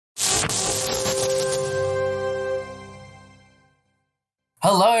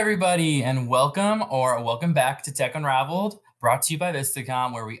Hello, everybody, and welcome back to Tech UnrAVeled, brought to you by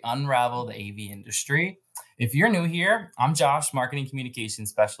Vistacom, where we unravel the AV industry. If you're new here, I'm Josh, Marketing Communications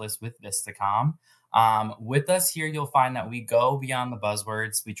Specialist with Vistacom. With us here, you'll find that we go beyond the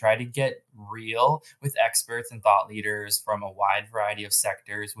buzzwords. We try to get real with experts and thought leaders from a wide variety of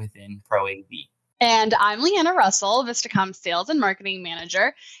sectors within Pro AV. And I'm Lianna Russell, Vistacom Sales and Marketing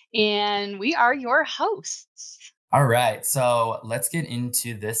Manager, and we are your hosts. All right, so let's get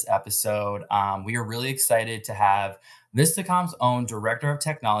into this episode. We are really excited to have Vistacom's own Director of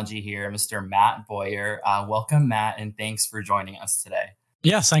Technology here, Mr. Matt Boyer. Welcome, Matt, and thanks for joining us today.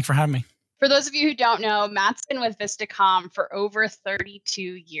 Yes, thanks for having me. For those of you who don't know, Matt's been with Vistacom for over 32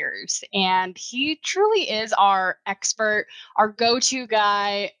 years, and he truly is our expert, our go-to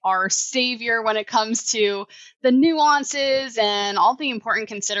guy, our savior when it comes to the nuances and all the important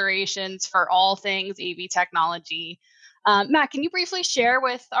considerations for all things AV technology. Matt, can you briefly share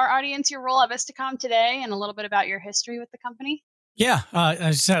with our audience your role at Vistacom today and a little bit about your history with the company? Yeah, as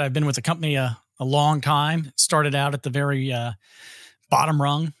I said, I've been with the company a long time. Started out at the very bottom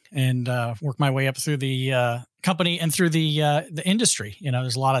rung and worked my way up through the company and through the industry.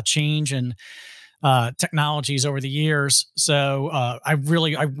 There's a lot of change and technologies over the years. So I've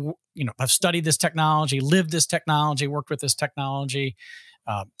studied this technology, lived this technology, worked with this technology.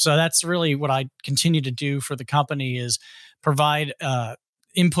 So that's really what I continue to do for the company is provide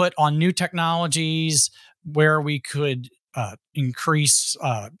input on new technologies where we could increase,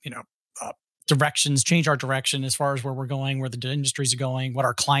 directions, change our direction as far as where we're going, where the industries are going, what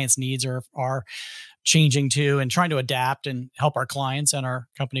our clients' needs are changing to, and trying to adapt and help our clients and our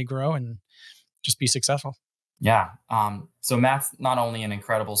company grow and just be successful. Yeah. So Matt's not only an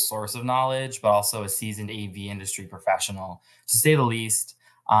incredible source of knowledge, but also a seasoned AV industry professional, to say the least.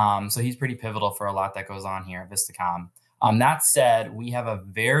 So he's pretty pivotal for a lot that goes on here at Vistacom. That said, we have a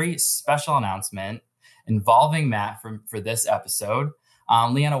very special announcement involving Matt for this episode.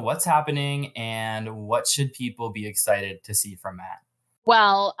 Lianna, what's happening and what should people be excited to see from Matt?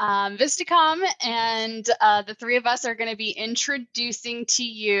 Well, Vistacom and the three of us are going to be introducing to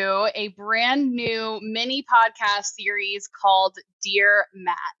you a brand new mini podcast series called Dear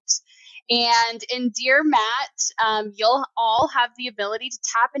Matt. And in Dear Matt, you'll all have the ability to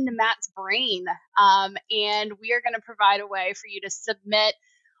tap into Matt's brain. And we are going to provide a way for you to submit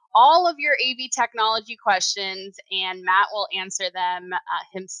all of your AV technology questions, and Matt will answer them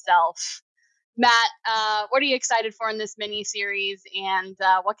himself. Matt, what are you excited for in this mini series, and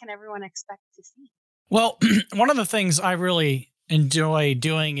what can everyone expect to see? Well, one of the things I really enjoy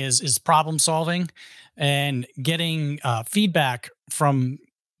doing is problem solving and getting feedback from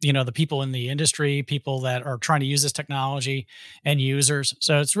the people in the industry, people that are trying to use this technology, and users.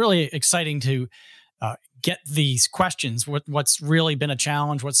 So it's really exciting to get these questions. What's really been a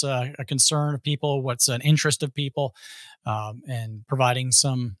challenge? What's a concern of people? What's an interest of people? And providing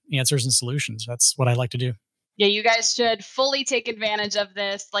some answers and solutions. That's what I like to do. Yeah, you guys should fully take advantage of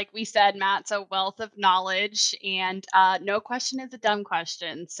this. Like we said, Matt's a wealth of knowledge, and no question is a dumb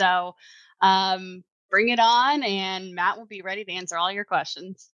question. So bring it on, and Matt will be ready to answer all your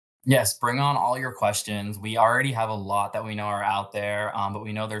questions. Yes, bring on all your questions. We already have a lot that we know are out there, but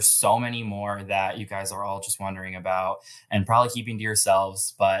we know there's so many more that you guys are all just wondering about and probably keeping to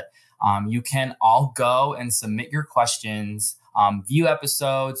yourselves. But you can all go and submit your questions, view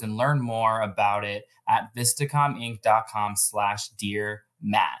episodes, and learn more about it at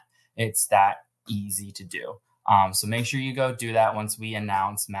vistacominc.com/dearmatt. It's that easy to do. So make sure you go do that once we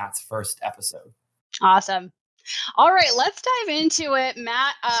announce Matt's first episode. Awesome. All right, let's dive into it,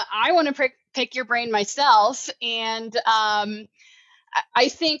 Matt. I want to pick your brain myself, and I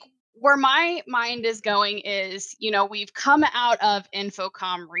think where my mind is going is, we've come out of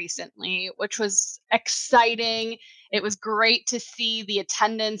Infocom recently, which was exciting. It was great to see the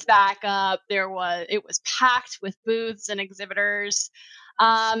attendance back up. It was packed with booths and exhibitors.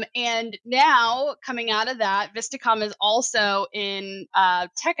 And now coming out of that, Vistacom is also in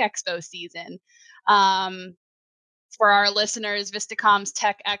Tech Expo season. For our listeners, Vistacom's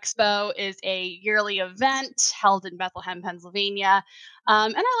Tech Expo is a yearly event held in Bethlehem, Pennsylvania.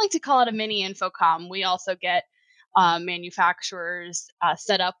 And I like to call it a mini Infocom. We also get manufacturers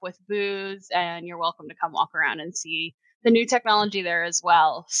set up with booths, and you're welcome to come walk around and see the new technology there as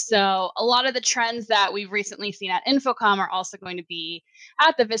well. So a lot of the trends that we've recently seen at Infocom are also going to be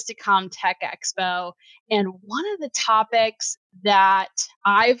at the Vistacom Tech Expo. And one of the topics that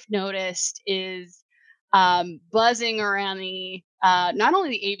I've noticed is buzzing around the not only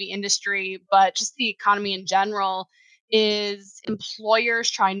the AV industry, but just the economy in general, is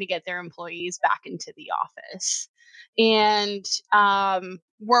employers trying to get their employees back into the office. And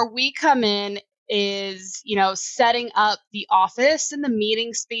where we come in is, setting up the office and the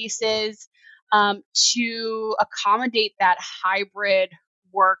meeting spaces to accommodate that hybrid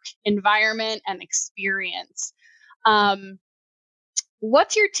work environment and experience.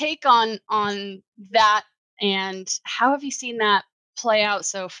 What's your take on that, and how have you seen that play out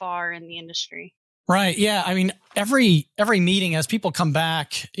so far in the industry? Right. Yeah. I mean, every meeting, as people come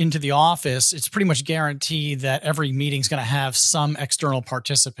back into the office, it's pretty much guaranteed that every meeting is going to have some external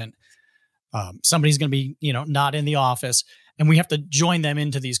participant. Somebody's going to be, not in the office, and we have to join them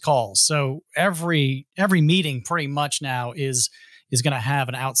into these calls. So every meeting pretty much now is going to have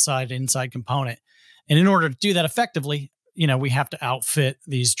an outside inside component. And in order to do that effectively, we have to outfit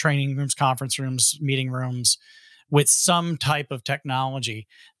these training rooms, conference rooms, meeting rooms with some type of technology.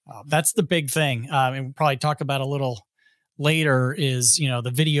 That's the big thing. And we'll probably talk about a little later is,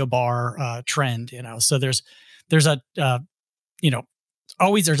 the video bar trend, so there's a,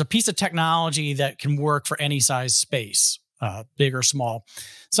 always there's a piece of technology that can work for any size space, big or small.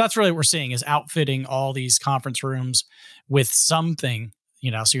 So that's really what we're seeing is outfitting all these conference rooms with something,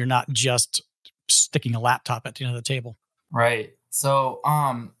 so you're not just sticking a laptop at the end of the table. Right. So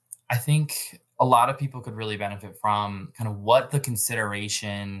I think a lot of people could really benefit from kind of what the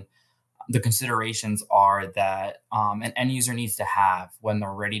considerations are that an end user needs to have when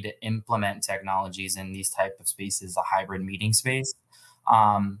they're ready to implement technologies in these type of spaces, a hybrid meeting space.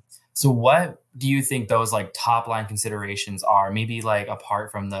 So what do you think those like top line considerations are? Maybe like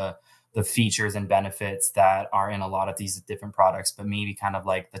apart from the features and benefits that are in a lot of these different products, but maybe kind of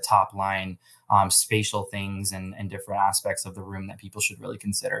like the top line spatial things and different aspects of the room that people should really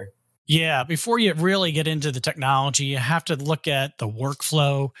consider. Yeah, before you really get into the technology, you have to look at the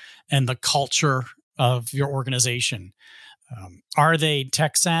workflow and the culture of your organization. Are they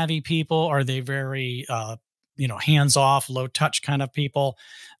tech savvy people? Are they very, hands off, low touch kind of people?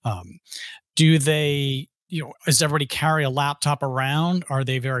 Do they, does everybody carry a laptop around? Are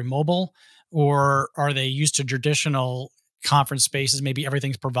they very mobile, or are they used to traditional conference spaces? Maybe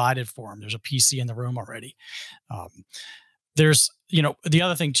everything's provided for them. There's a PC in the room already. There's, the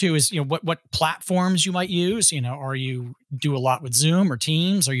other thing too is, what platforms you might use. Are you do a lot with Zoom or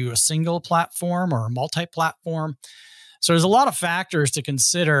Teams? Are you a single platform or a multi-platform? So there's a lot of factors to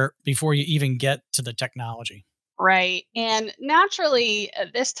consider before you even get to the technology. Right. And naturally,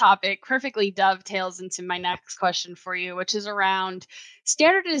 this topic perfectly dovetails into my next question for you, which is around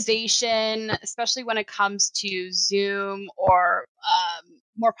standardization, especially when it comes to Zoom or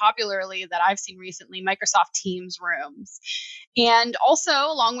more popularly that I've seen recently, Microsoft Teams rooms. And also,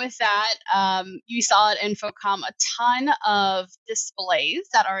 along with that, you saw at Infocom a ton of displays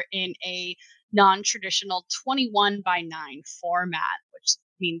that are in a non-traditional 21 by 9 format, which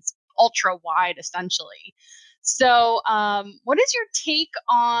means ultra wide essentially. So, what is your take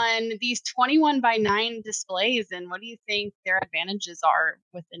on these 21 by 9 displays, and what do you think their advantages are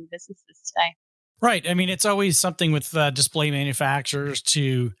within businesses today? Right. I mean, it's always something with display manufacturers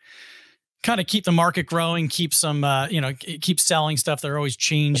to kind of keep the market growing, keep some, keep selling stuff. They're always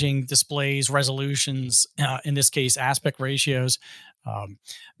changing displays, resolutions, in this case, aspect ratios.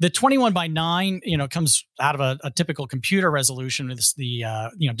 The 21 by 9, comes out of a typical computer resolution. It's the,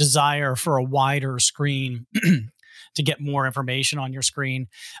 desire for a wider screen to get more information on your screen.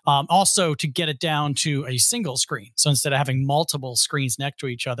 Also to get it down to a single screen. So instead of having multiple screens next to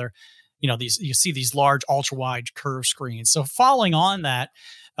each other, you see these large ultra wide curved screens. So following on that,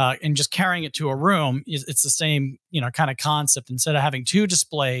 and just carrying it to a room, it's the same, kind of concept. Instead of having two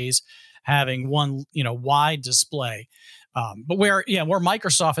displays, having one, wide display. But where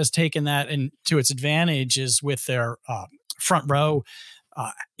Microsoft has taken that to its advantage is with their front row,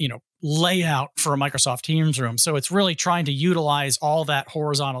 layout for a Microsoft Teams room. So it's really trying to utilize all that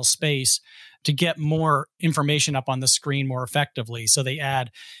horizontal space to get more information up on the screen more effectively. So they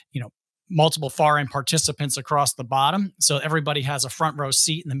add, multiple far end participants across the bottom. So everybody has a front row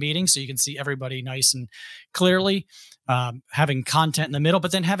seat in the meeting. So you can see everybody nice and clearly, having content in the middle,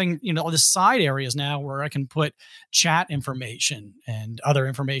 but then having, the side areas now where I can put chat information and other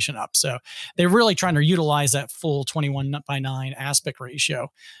information up. So they're really trying to utilize that full 21 by 9 aspect ratio,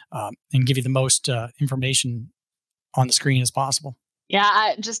 and give you the most information on the screen as possible.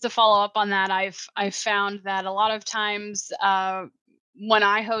 Yeah, just to follow up on that, I've found that a lot of times, when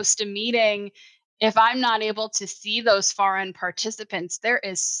I host a meeting, if I'm not able to see those far end participants, there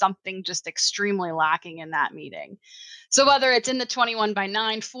is something just extremely lacking in that meeting. So whether it's in the 21 by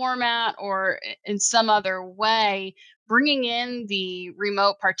 9 format or in some other way, bringing in the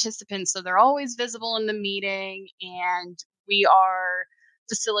remote participants so they're always visible in the meeting, and we are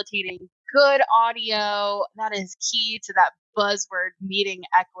facilitating good audio. That is key to that buzzword meeting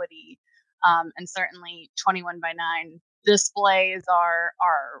equity. And certainly 21 by 9 displays are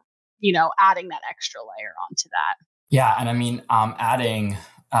adding that extra layer onto that. Yeah, and I mean, adding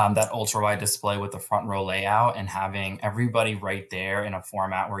that ultra wide display with the front row layout and having everybody right there in a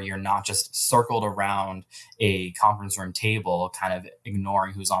format where you're not just circled around a conference room table, kind of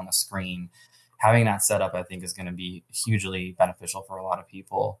ignoring who's on the screen. Having that set up, I think, is going to be hugely beneficial for a lot of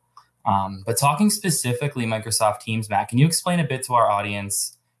people. But talking specifically Microsoft Teams, Matt, can you explain a bit to our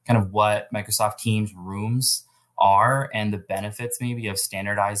audience kind of what Microsoft Teams rooms are and the benefits maybe of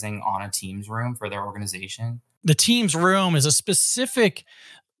standardizing on a Teams room for their organization? The Teams room is a specific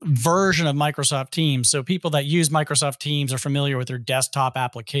version of Microsoft Teams. So people that use Microsoft Teams are familiar with their desktop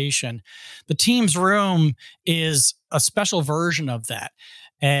application. The Teams room is a special version of that.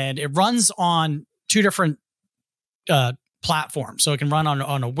 And it runs on two different platforms. So it can run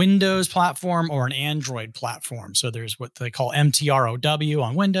on a Windows platform or an Android platform. So there's what they call MTROW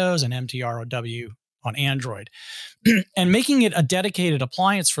on Windows and MTROW on Android. And making it a dedicated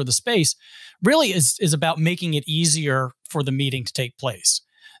appliance for the space really is about making it easier for the meeting to take place.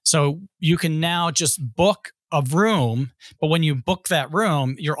 So you can now just book a room, but when you book that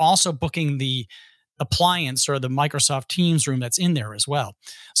room, you're also booking the appliance or the Microsoft Teams room that's in there as well.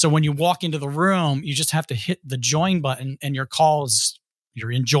 So when you walk into the room, you just have to hit the join button and you're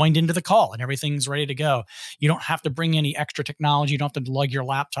joined into the call and everything's ready to go. You don't have to bring any extra technology. You don't have to lug your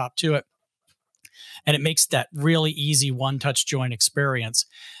laptop to it. And it makes that really easy one-touch join experience.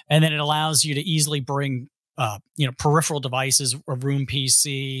 And then it allows you to easily bring peripheral devices, a room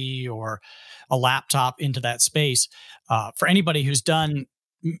PC or a laptop into that space. For anybody who's done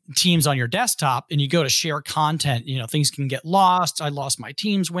Teams on your desktop and you go to share content, things can get lost. I lost my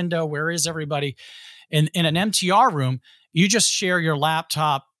Teams window. Where is everybody? In an MTR room, you just share your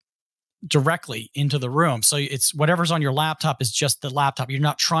laptop directly into the room. So it's whatever's on your laptop is just the laptop. You're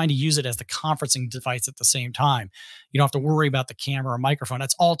not trying to use it as the conferencing device at the same time. You don't have to worry about the camera or microphone.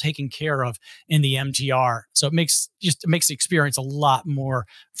 That's all taken care of in the MTR. So it makes the experience a lot more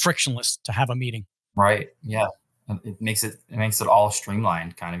frictionless to have a meeting. Right. Yeah. It makes it all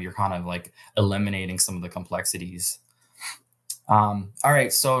streamlined. You're kind of like eliminating some of the complexities. All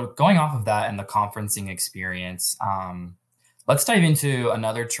right. So going off of that and the conferencing experience, let's dive into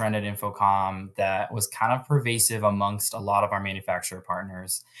another trend at Infocom that was kind of pervasive amongst a lot of our manufacturer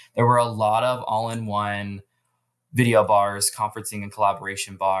partners. There were a lot of all-in-one video bars, conferencing and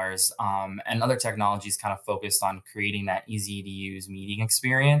collaboration bars, and other technologies kind of focused on creating that easy-to-use meeting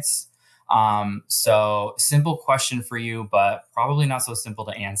experience. So simple question for you, but probably not so simple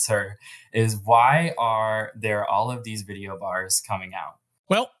to answer, is why are there all of these video bars coming out?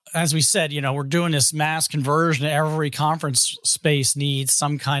 Well, as we said, we're doing this mass conversion. Every conference space needs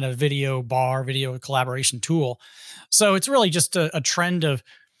some kind of video bar, video collaboration tool. So it's really just a trend of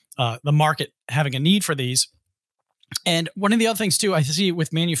the market having a need for these. And one of the other things too, I see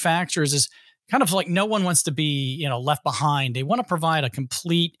with manufacturers is kind of like no one wants to be, left behind. They want to provide a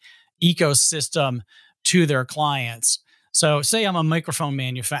complete ecosystem to their clients. So say I'm a microphone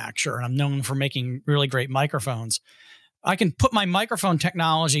manufacturer and I'm known for making really great microphones. I can put my microphone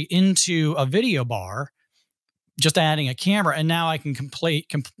technology into a video bar, just adding a camera, and now I can create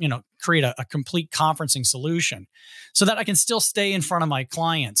a complete conferencing solution so that I can still stay in front of my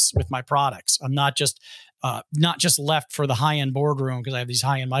clients with my products. I'm not just left for the high-end boardroom because I have these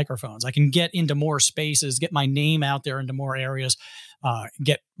high-end microphones. I can get into more spaces, get my name out there into more areas,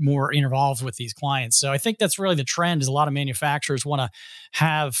 get more involved with these clients. So I think that's really the trend. Is a lot of manufacturers want to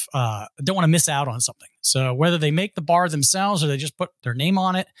don't want to miss out on something. So whether they make the bar themselves or they just put their name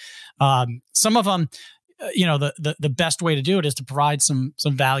on it, some of them, the best way to do it is to provide some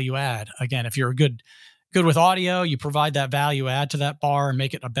value add. Again, if you're good with audio, you provide that value add to that bar and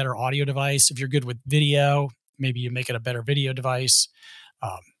make it a better audio device. If you're good with video, maybe you make it a better video device.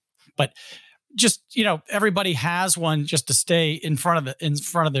 But just, everybody has one just to stay in front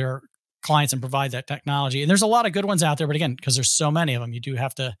of their clients and provide that technology. And there's a lot of good ones out there, but again, because there's so many of them, you do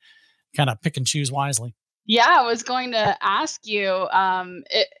have to kind of pick and choose wisely. Yeah, I was going to ask you, I'm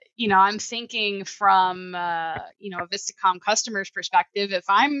thinking from, a Vistacom customer's perspective, if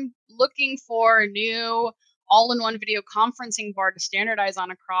I'm looking for a new all-in-one video conferencing bar to standardize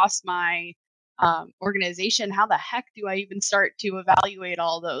on across my organization, how the heck do I even start to evaluate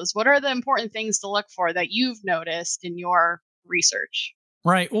all those? What are the important things to look for that you've noticed in your research?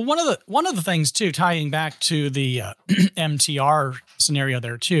 Right. Well, one of the things too, tying back to the MTR scenario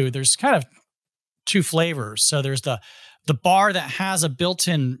there too, there's kind of two flavors. So there's the bar that has a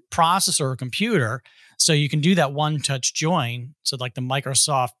built-in processor or computer, so you can do that one-touch join. So like the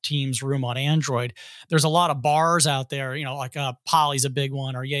Microsoft Teams room on Android, there's a lot of bars out there, like Poly's a big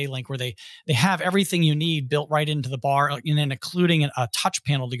one, or Yealink, where they have everything you need built right into the bar, and then including a touch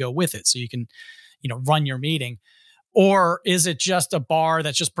panel to go with it, so you can, run your meeting. Or is it just a bar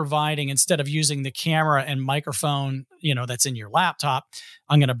that's just providing, instead of using the camera and microphone, that's in your laptop,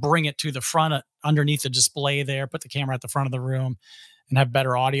 I'm going to bring it to the front underneath the display there, put the camera at the front of the room and have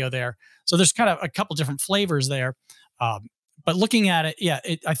better audio there. So there's kind of a couple different flavors there. But looking at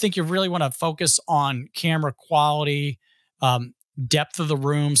it, I think you really want to focus on camera quality, depth of the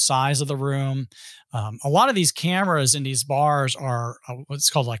room, size of the room. A lot of these cameras in these bars are what's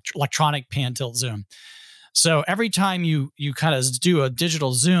called electronic pan tilt zoom. So every time you kind of do a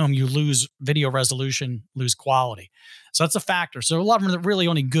digital zoom, you lose video resolution, lose quality. So that's a factor. So a lot of them are really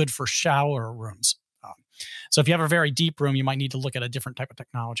only good for shower rooms. So if you have a very deep room, you might need to look at a different type of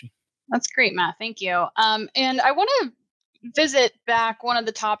technology. That's great, Matt. Thank you. And I want to visit back one of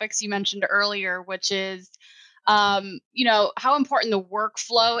the topics you mentioned earlier, which is, how important the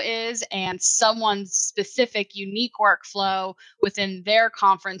workflow is and someone's specific unique workflow within their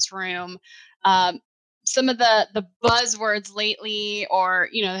conference room. Some of the buzzwords lately, or,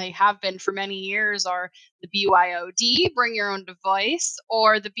 they have been for many years, are the BYOD, bring your own device,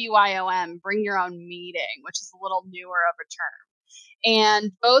 or the BYOM, bring your own meeting, which is a little newer of a term.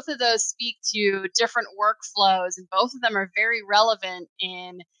 And both of those speak to different workflows, and both of them are very relevant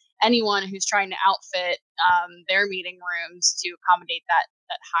in anyone who's trying to outfit their meeting rooms to accommodate that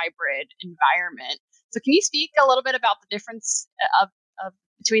hybrid environment. So can you speak a little bit about the difference of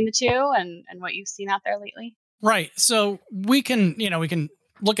between the two and what you've seen out there lately? Right. So we can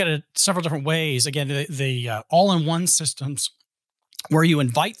look at it several different ways. Again, the all-in-one systems where you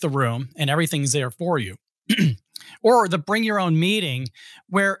invite the room and everything's there for you. Or the bring your own meeting,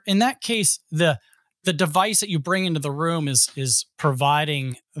 where in that case, the device that you bring into the room is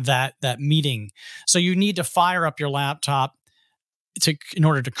providing that meeting. So you need to fire up your laptop in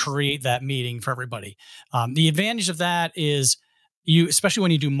order to create that meeting for everybody. The advantage of that is, especially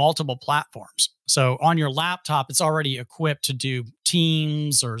when you do multiple platforms. So on your laptop, it's already equipped to do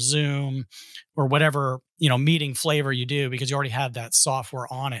Teams or Zoom or whatever, meeting flavor you do, because you already have that software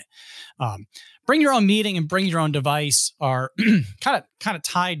on it. Bring your own meeting and bring your own device are kind of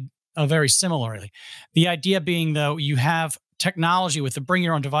tied very similarly. The idea being, though, you have technology with the bring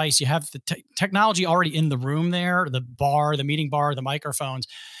your own device. You have the technology already in the room there, the bar, the meeting bar, the microphones,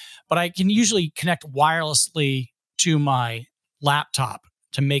 but I can usually connect wirelessly to my laptop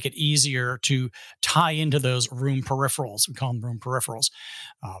to make it easier to tie into those room peripherals. We call them room peripherals.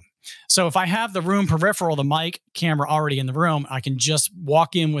 So if I have the room peripheral, the mic, camera already in the room, I can just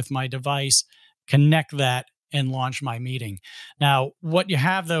walk in with my device, connect that, and launch my meeting. Now, what you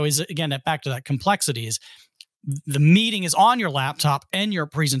have, though, is, again, back to that complexity, is the meeting is on your laptop and your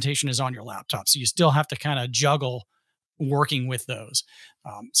presentation is on your laptop. So you still have to kind of juggle working with those.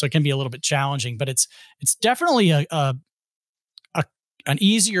 So it can be a little bit challenging, but it's definitely an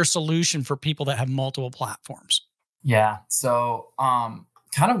easier solution for people that have multiple platforms. Yeah. So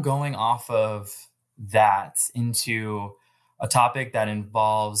kind of going off of that into a topic that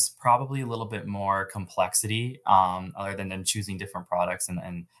involves probably a little bit more complexity, other than choosing different products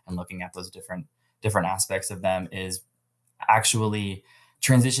and looking at those different aspects of them, is actually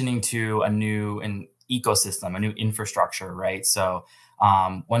transitioning to a new ecosystem, a new infrastructure, right? So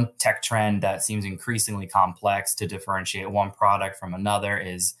one tech trend that seems increasingly complex to differentiate one product from another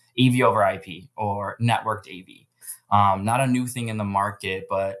is AV over IP, or networked AV. Not a new thing in the market,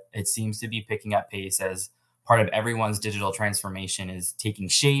 but it seems to be picking up pace as part of everyone's digital transformation is taking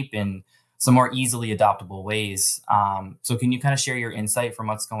shape in some more easily adoptable ways. So can you kind of share your insight from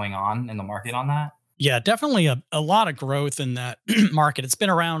what's going on in the market on that? Yeah, definitely a lot of growth in that market. It's been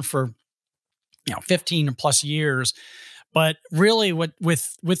around for 15 plus years. But really,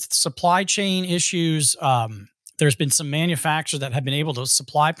 with supply chain issues, there's been some manufacturers that have been able to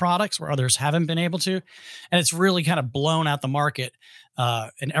supply products where others haven't been able to, and it's really kind of blown out the market.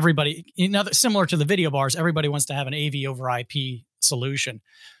 And everybody, similar to the video bars, everybody wants to have an AV over IP solution.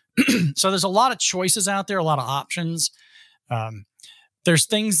 So there's a lot of choices out there, a lot of options. There's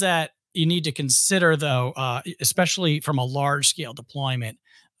things that you need to consider, though, especially from a large scale deployment.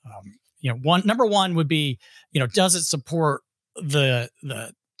 Number one would be, does it support the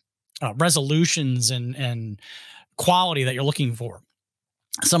resolutions and quality that you're looking for?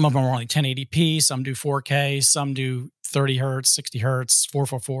 Some of them are only 1080p, some do 4K, some do 30 hertz, 60 hertz,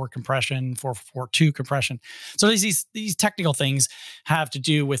 444 compression, 4442 compression. So these technical things have to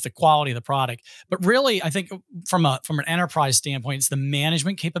do with the quality of the product. But really, I think from an enterprise standpoint, it's the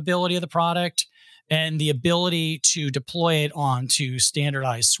management capability of the product and the ability to deploy it onto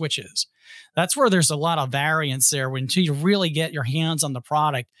standardized switches. That's where there's a lot of variance there. Until you really get your hands on the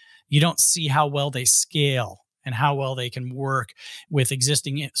product, you don't see how well they scale and how well they can work with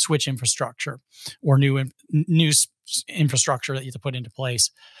existing switch infrastructure or new infrastructure that you have to put into place.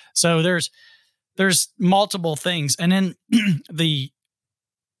 So there's multiple things. And then the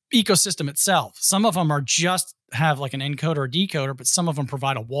ecosystem itself, some of them are just have like an encoder or decoder, but some of them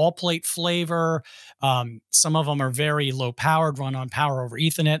provide a wall plate flavor. Some of them are very low powered, run on power over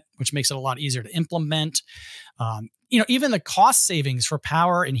Ethernet, which makes it a lot easier to implement. Even the cost savings for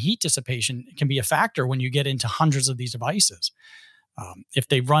power and heat dissipation can be a factor when you get into hundreds of these devices. If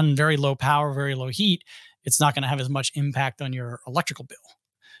they run very low power, very low heat, it's not going to have as much impact on your electrical bill.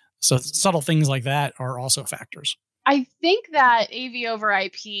 So subtle things like that are also factors. I think that AV over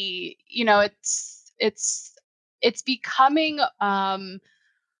IP, it's becoming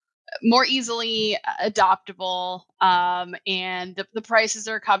more easily adoptable, and the prices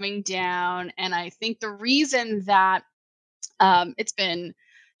are coming down. And I think the reason that it's been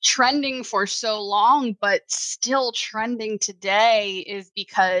trending for so long, but still trending today, is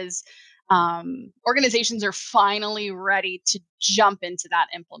because organizations are finally ready to jump into that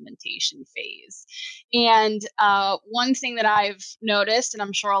implementation phase. And one thing that I've noticed, and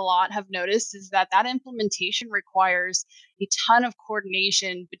I'm sure a lot have noticed, is that implementation requires a ton of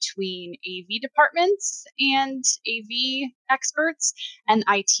coordination between AV departments and AV experts and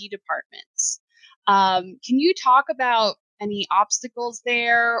IT departments. Can you talk about any obstacles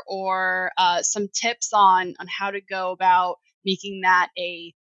there, or some tips on how to go about making that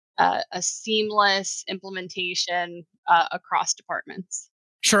a seamless implementation across departments?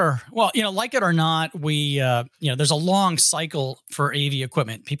 Sure. Well, like it or not, we, there's a long cycle for AV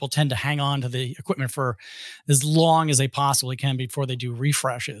equipment. People tend to hang on to the equipment for as long as they possibly can before they do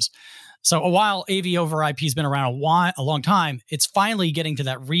refreshes. So while AV over IP has been around a long time, it's finally getting to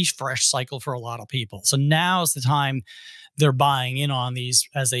that refresh cycle for a lot of people. So now's the time they're buying in on these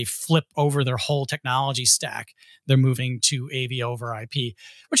as they flip over their whole technology stack. They're moving to AV over IP,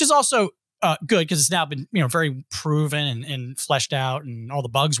 which is also good because it's now been very proven and fleshed out, and all the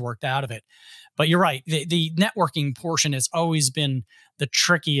bugs worked out of it. But you're right, the networking portion has always been the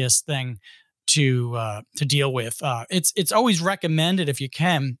trickiest thing to deal with. It's always recommended, if you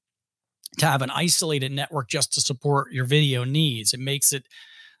can, to have an isolated network just to support your video needs. It makes it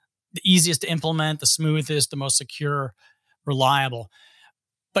the easiest to implement, the smoothest, the most secure, reliable.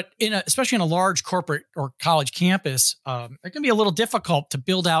 But especially in a large corporate or college campus, it can be a little difficult to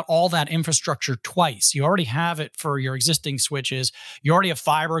build out all that infrastructure twice. You already have it for your existing switches. You already have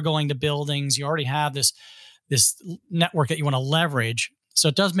fiber going to buildings. You already have this network that you want to leverage. So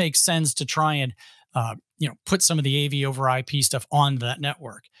it does make sense to try and put some of the AV over IP stuff on that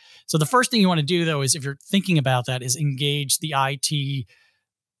network. So the first thing you want to do, though, is if you're thinking about that, is engage the IT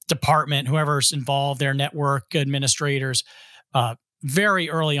department, whoever's involved, their network administrators, very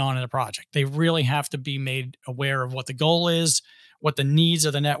early on in the project. They really have to be made aware of what the goal is, what the needs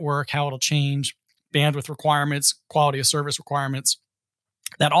of the network, how it'll change, bandwidth requirements, quality of service requirements.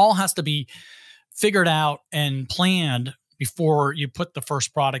 That all has to be figured out and planned before you put the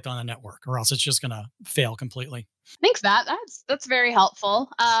first product on the network, or else it's just going to fail completely. Thanks, Matt. That's very helpful.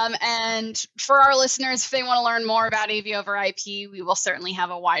 And for our listeners, if they want to learn more about AV over IP, we will certainly have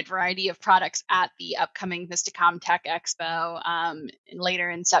a wide variety of products at the upcoming Vistacom Tech Expo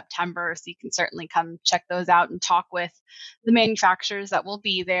later in September. So you can certainly come check those out and talk with the manufacturers that will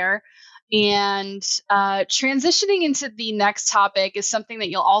be there. And transitioning into the next topic is something that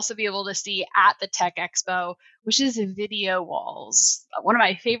you'll also be able to see at the Tech Expo, which is video walls. One of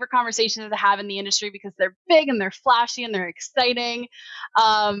my favorite conversations to have in the industry because they're big and they're flashy and they're exciting.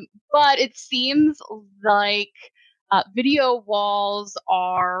 But it seems like video walls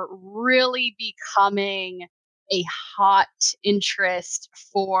are really becoming a hot interest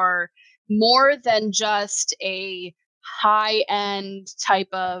for more than just a high-end type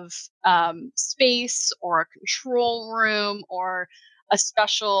of space or a control room or a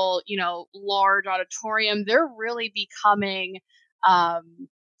special, large auditorium. They're really becoming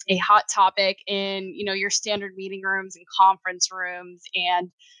a hot topic in, your standard meeting rooms and conference rooms.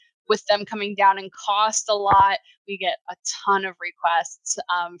 And with them coming down in cost a lot, we get a ton of requests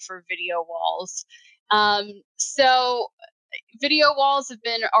for video walls. So video walls have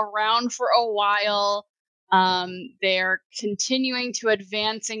been around for a while. They're continuing to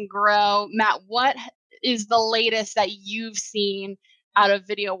advance and grow. Matt, what is the latest that you've seen out of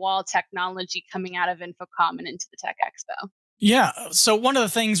video wall technology coming out of InfoComm and into the Tech Expo? Yeah. So one of the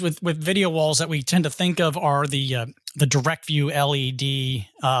things with video walls that we tend to think of are the direct view LED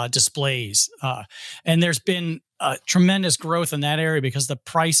displays, and there's been tremendous growth in that area because the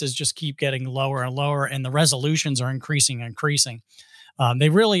prices just keep getting lower and lower, and the resolutions are increasing and increasing. They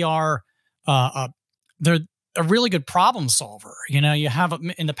really are. They're a really good problem solver. You have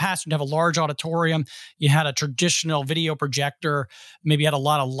in the past, you'd have a large auditorium, you had a traditional video projector, maybe had a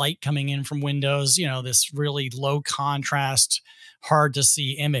lot of light coming in from windows, this really low contrast, hard to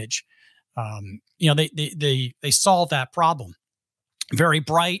see image. They solve that problem. Very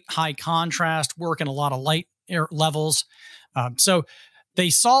bright, high contrast, work in a lot of light levels. So they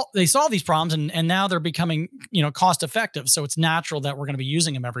solve these problems, and now they're becoming cost effective. So it's natural that we're going to be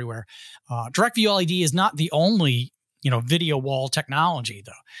using them everywhere. Direct view LED is not the only video wall technology,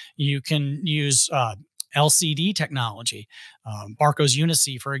 though. You can use LCD technology. Barco's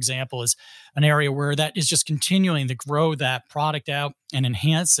Unicy, for example, is an area where that is just continuing to grow that product out and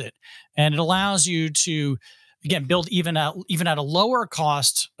enhance it, and it allows you to again build even at a lower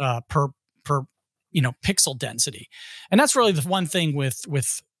cost per pixel density. And that's really the one thing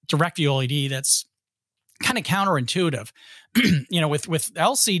with direct view LED that's kind of counterintuitive. With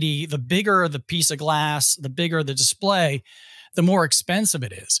LCD, the bigger the piece of glass, the bigger the display, the more expensive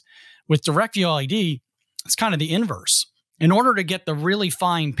it is. With direct view LED, it's kind of the inverse. In order to get the really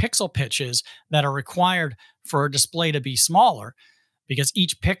fine pixel pitches that are required for a display to be smaller, because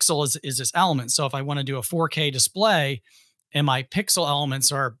each pixel is this element. So if I want to do a 4K display and my pixel elements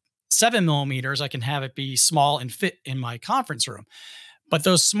are 7 millimeters, I can have it be small and fit in my conference room. But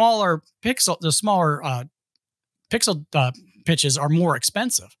those smaller pixel pitches are more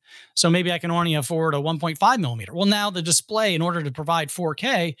expensive. So maybe I can only afford a 1.5 millimeter. Well, now the display, in order to provide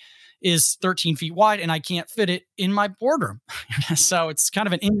 4K, is 13 feet wide, and I can't fit it in my boardroom. So it's kind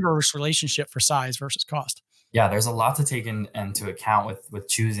of an inverse relationship for size versus cost. Yeah, there's a lot to take into account with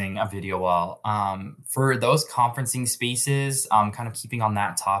choosing a video wall. For those conferencing spaces, kind of keeping on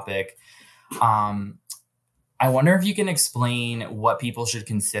that topic, I wonder if you can explain what people should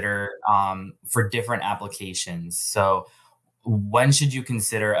consider for different applications. So when should you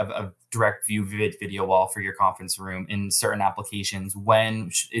consider a direct view video wall for your conference room in certain applications? When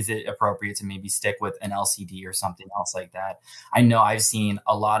is it appropriate to maybe stick with an LCD or something else like that? I know I've seen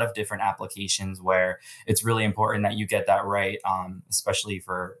a lot of different applications where it's really important that you get that right, especially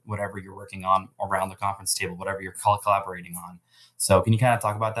for whatever you're working on around the conference table, whatever you're collaborating on. So can you kind of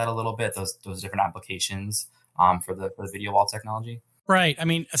talk about that a little bit, those different applications for the video wall technology? Right. I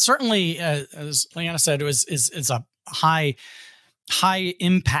mean, certainly, as Lianna said, it's a high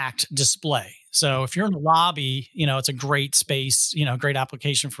impact display. So if you're in the lobby, it's a great space, great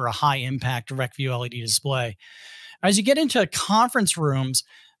application for a high impact direct view LED display. As you get into conference rooms,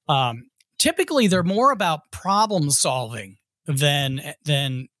 typically they're more about problem solving than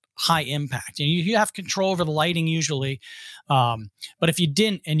high impact. You have control over the lighting usually. But if you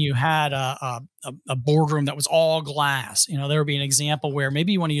didn't and you had a boardroom that was all glass, there would be an example where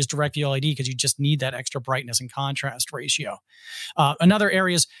maybe you want to use direct view LED because you just need that extra brightness and contrast ratio. Another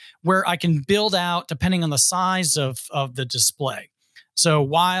areas where I can build out depending on the size of the display. So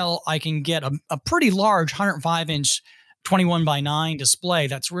while I can get a pretty large 105-inch 21:9 display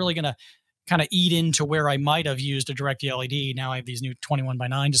that's really going to kind of eat into where I might have used a direct view LED. Now I have these new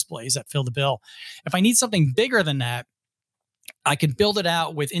 21:9 displays that fill the bill. If I need something bigger than that, I could build it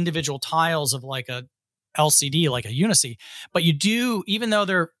out with individual tiles of like a LCD, like a Unicy. But you do, even though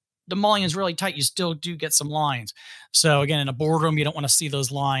the mullion is really tight, you still do get some lines. So again, in a boardroom, you don't want to see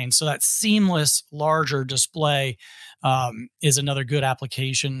those lines. So that seamless, larger display is another good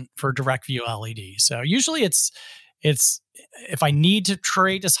application for direct view LED. So usually it's if I need to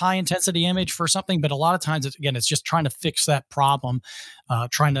create this high intensity image for something, but a lot of times, it's just trying to fix that problem,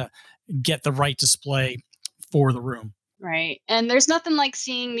 trying to get the right display for the room. Right. And there's nothing like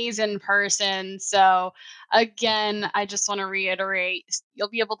seeing these in person. So again, I just want to reiterate, you'll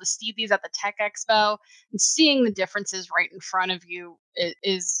be able to see these at the Tech Expo, and seeing the differences right in front of you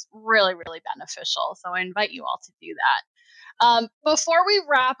is really, really beneficial. So I invite you all to do that. Before we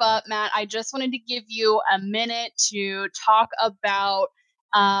wrap up, Matt, I just wanted to give you a minute to talk about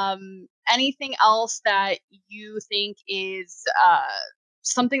anything else that you think is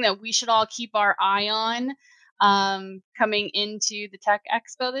something that we should all keep our eye on coming into the Tech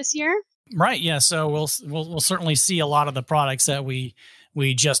Expo this year. Right. Yeah. So we'll certainly see a lot of the products that we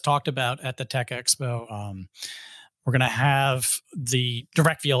just talked about at the Tech Expo. We're going to have the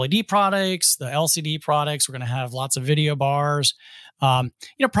direct VLED products, the LCD products. We're going to have lots of video bars.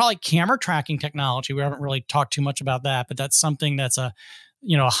 Probably camera tracking technology. We haven't really talked too much about that, but that's something that's a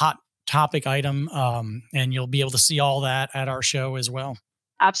hot topic item. And you'll be able to see all that at our show as well.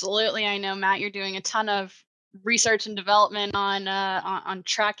 Absolutely. I know, Matt, you're doing a ton of research and development on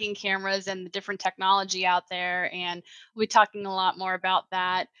tracking cameras and the different technology out there. And we'll be talking a lot more about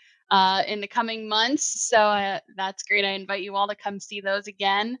that in the coming months. So that's great. I invite you all to come see those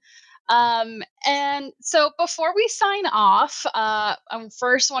again. And so before we sign off, I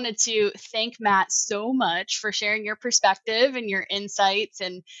first wanted to thank Matt so much for sharing your perspective and your insights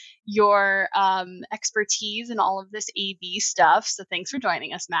and your expertise in all of this AV stuff. So thanks for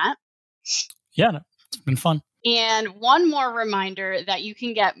joining us, Matt. Yeah, it's been fun. And one more reminder that you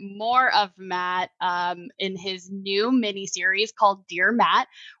can get more of Matt in his new mini series called Dear Matt,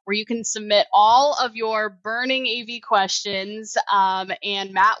 where you can submit all of your burning AV questions,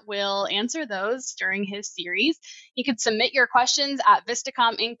 and Matt will answer those during his series. You can submit your questions at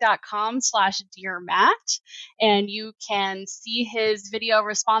vistacominc.com/dearmatt, and you can see his video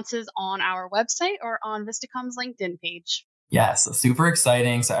responses on our website or on Vistacom's LinkedIn page. Yes, super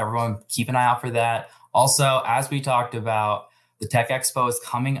exciting. So everyone keep an eye out for that. Also, as we talked about, the Tech Expo is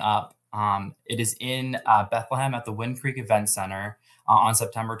coming up. It is in Bethlehem at the Wind Creek Event Center on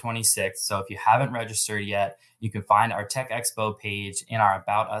September 26th. So if you haven't registered yet, you can find our Tech Expo page in our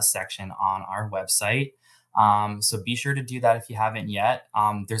About Us section on our website. So be sure to do that if you haven't yet.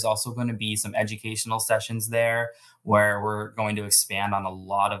 There's also going to be some educational sessions there where we're going to expand on a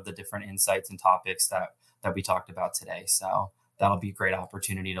lot of the different insights and topics that we talked about today. So that'll be a great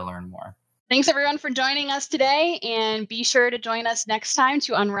opportunity to learn more. Thanks everyone for joining us today, and be sure to join us next time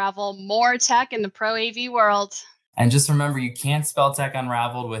to unravel more tech in the pro AV world. And just remember, you can't spell Tech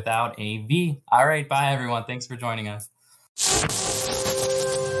UnrAVeled without AV. All right, bye everyone. Thanks for joining us.